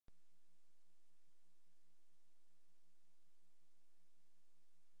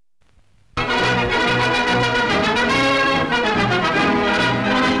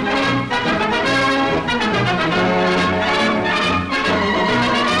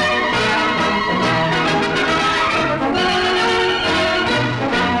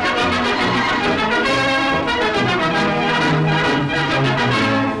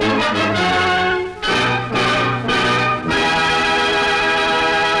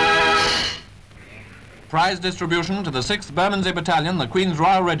Prize distribution to the 6th Bermondsey Battalion, the Queen's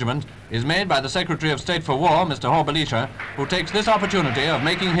Royal Regiment, is made by the Secretary of State for War, Mr. Hore-Belisha, who takes this opportunity of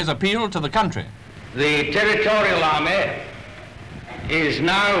making his appeal to the country. The Territorial Army is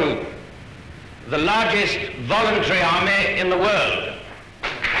now the largest voluntary army in the world.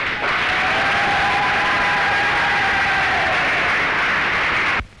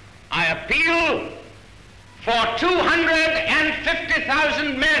 I appeal for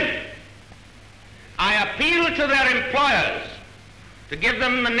 250,000 men. I appeal to their employers to give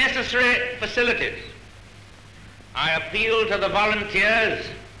them the necessary facilities. I appeal to the volunteers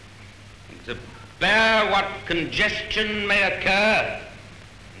to bear what congestion may occur,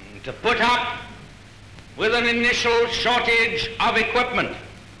 to put up with an initial shortage of equipment.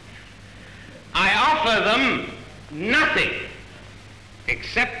 I offer them nothing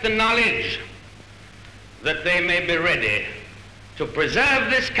except the knowledge that they may be ready to preserve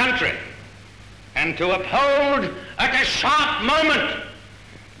this country and to uphold at a sharp moment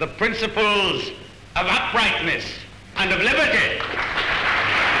the principles of uprightness and of liberty.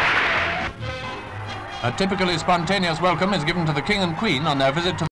 A typically spontaneous welcome is given to the King and Queen on their visit to